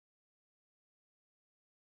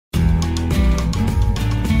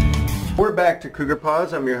We're back to Cougar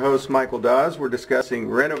Paws. I'm your host, Michael Dawes. We're discussing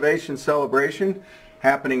Renovation Celebration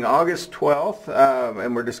happening August 12th,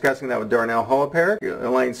 and we're discussing that with Darnell Holopirek,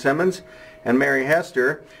 Elaine Simmons, and Mary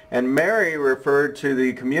Hester. And Mary referred to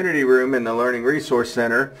the community room in the Learning Resource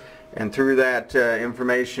Center and threw that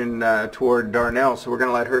information toward Darnell, so we're going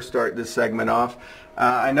to let her start this segment off.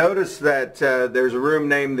 I noticed that there's a room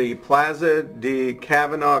named the Plaza de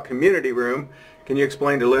Kavanaugh Community Room. Can you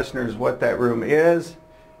explain to listeners what that room is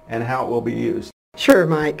and how it will be used? Sure,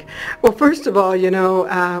 Mike. Well, first of all,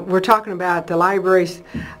 we're talking about the library's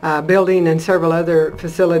building and several other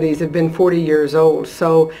facilities have been 40 years old.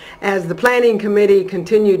 So as the planning committee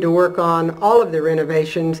continued to work on all of the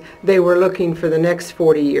renovations, they were looking for the next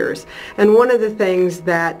 40 years. And one of the things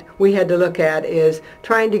that we had to look at is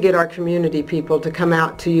trying to get our community people to come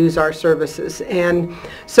out to use our services. And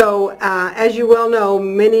so, as you well know,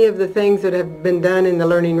 many of the things that have been done in the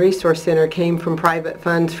Learning Resource Center came from private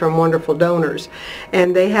funds from wonderful donors.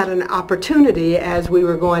 And they had an opportunity as we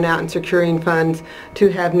were going out and securing funds to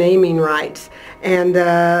have naming rights. And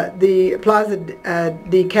the Plaza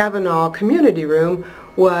de Kavanaugh Community Room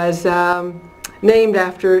was named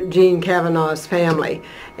after Gene Kavanaugh's family.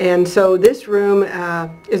 And so this room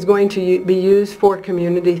is going to be used for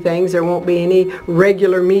community things. There won't be any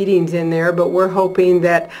regular meetings in there, but we're hoping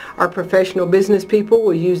that our professional business people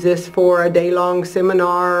will use this for a day-long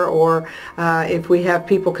seminar, or if we have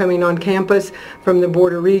people coming on campus from the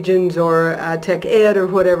Board of Regents or Tech Ed or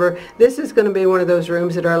whatever, this is going to be one of those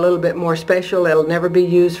rooms that are a little bit more special. It'll never be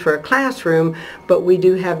used for a classroom, but we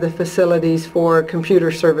do have the facilities for computer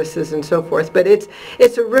services and so forth. But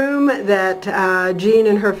it's a room that Jean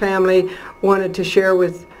and her family wanted to share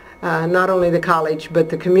with not only the college but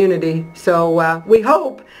the community. So we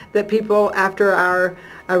hope that people after our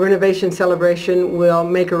renovation celebration will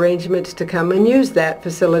make arrangements to come and use that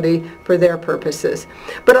facility for their purposes.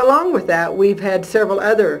 But along with that, we've had several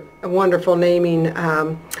other wonderful naming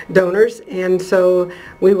donors, and so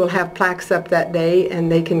we will have plaques up that day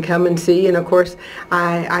and they can come and see. And of course,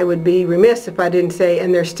 I would be remiss if I didn't say,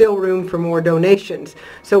 and there's still room for more donations.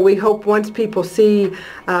 So we hope once people see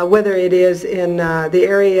whether it is in the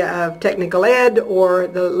area of technical ed or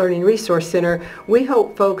the Learning Resource Center, we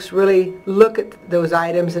hope folks really look at those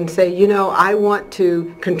items and say, I want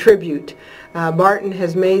to contribute. Barton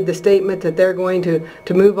has made the statement that they're going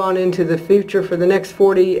to move on into the future for the next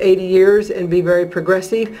 40, 80 years and be very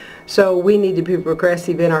progressive. So we need to be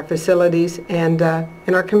progressive in our facilities and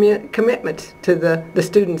in our commitments to the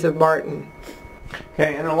students of Barton.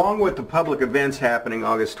 Okay, and along with the public events happening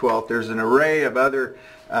August 12th, there's an array of other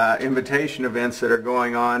invitation events that are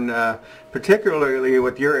going on, particularly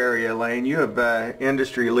with your area, Elaine. You have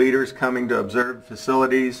industry leaders coming to observe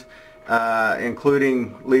facilities,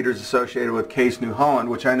 including leaders associated with Case New Holland,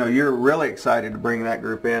 which I know you're really excited to bring that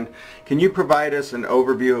group in. Can you provide us an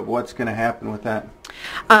overview of what's going to happen with that?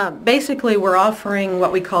 Basically, we're offering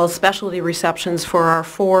what we call specialty receptions for our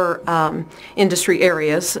four industry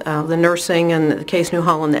areas, the nursing and the Case New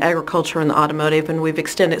Holland, the agriculture, and the automotive, and we've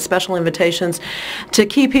extended special invitations to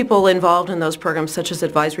key people involved in those programs, such as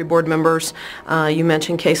advisory board members. You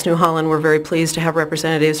mentioned Case New Holland. We're very pleased to have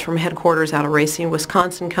representatives from headquarters out of Racine,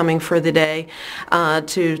 Wisconsin, coming for the day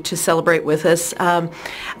to celebrate with us.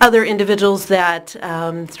 Other individuals that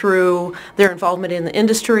through their involvement in the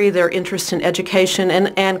industry, their interest in education,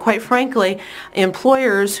 and quite frankly,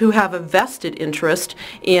 employers who have a vested interest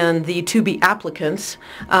in the to-be applicants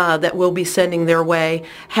that we'll be sending their way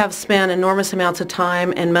have spent enormous amounts of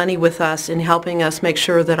time and money with us in helping us make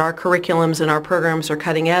sure that our curriculums and our programs are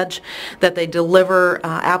cutting edge, that they deliver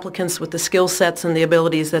applicants with the skill sets and the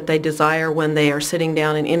abilities that they desire when they are sitting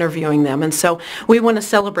down and interviewing them. And so we want to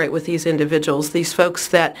celebrate with these individuals, these folks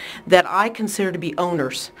that I consider to be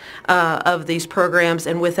owners of these programs,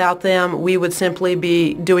 and without them we would simply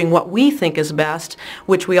be doing what we think is best,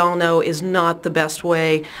 which we all know is not the best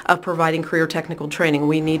way of providing career technical training.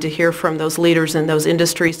 We need to hear from those leaders in those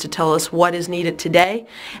industries to tell us what is needed today,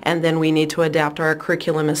 and then we need to adapt our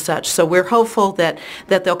curriculum as such. So we're hopeful that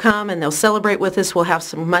they'll come and they'll celebrate with us. We'll have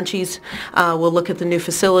some munchies. We'll look at the new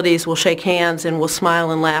facilities. We'll shake hands and we'll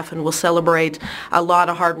smile and laugh and we'll celebrate a lot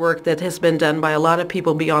of hard work that has been done by a lot of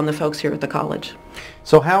people beyond the folks here at the college.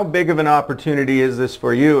 So how big of an opportunity is this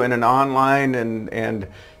for you in an online and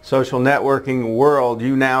social networking world?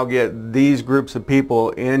 You now get these groups of people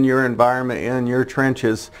in your environment, in your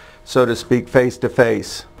trenches, so to speak, face to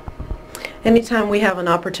face. Anytime we have an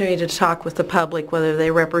opportunity to talk with the public, whether they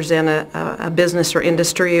represent a business or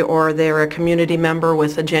industry or they're a community member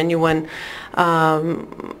with a genuine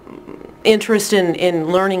interest in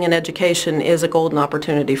learning and education is a golden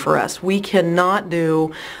opportunity for us. We cannot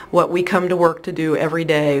do what we come to work to do every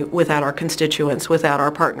day without our constituents, without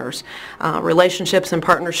our partners. Relationships and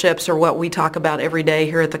partnerships are what we talk about every day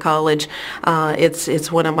here at the college.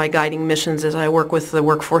 It's one of my guiding missions as I work with the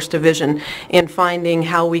Workforce Division in finding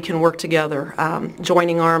how we can work together,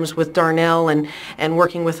 joining arms with Darnell and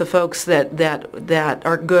working with the folks that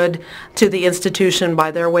are good to the institution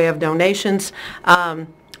by their way of donations.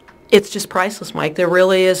 It's just priceless, Mike. There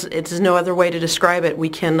really is, it's no other way to describe it. We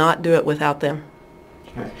cannot do it without them.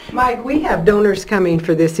 Mike, we have donors coming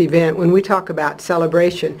for this event. When we talk about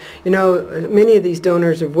celebration, you know, many of these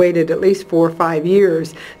donors have waited at least 4 or 5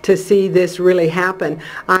 years to see this really happen.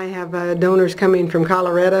 I have donors coming from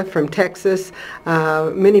Colorado, from Texas,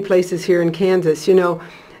 many places here in Kansas. You know,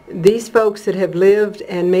 these folks that have lived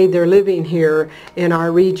and made their living here in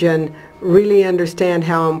our region really understand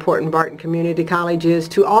how important Barton Community College is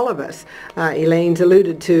to all of us. Elaine's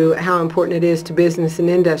alluded to how important it is to business and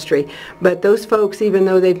industry. But those folks, even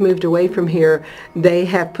though they've moved away from here, they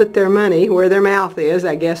have put their money where their mouth is,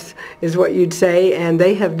 I guess is what you'd say, and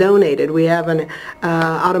they have donated. We have an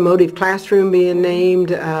automotive classroom being named.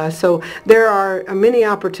 So there are many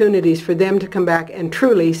opportunities for them to come back and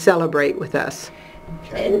truly celebrate with us.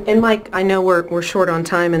 And Mike, I know we're short on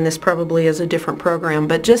time and this probably is a different program,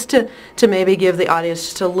 but just to maybe give the audience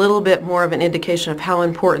just a little bit more of an indication of how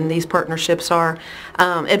important these partnerships are.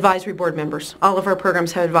 Advisory board members. All of our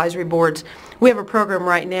programs have advisory boards. We have a program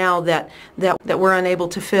right now that we're unable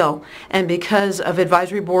to fill, and because of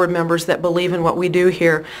advisory board members that believe in what we do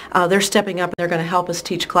here, they're stepping up and they're going to help us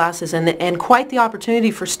teach classes, and quite the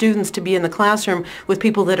opportunity for students to be in the classroom with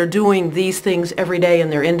people that are doing these things every day in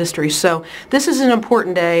their industry. So this is an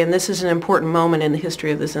important day, and this is an important moment in the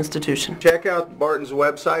history of this institution. Check out Barton's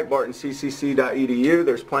website, bartonccc.edu.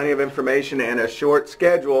 There's plenty of information and a short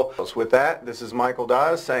schedule. With that, this is Michael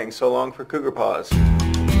Dawes saying so long for Cougar Paws.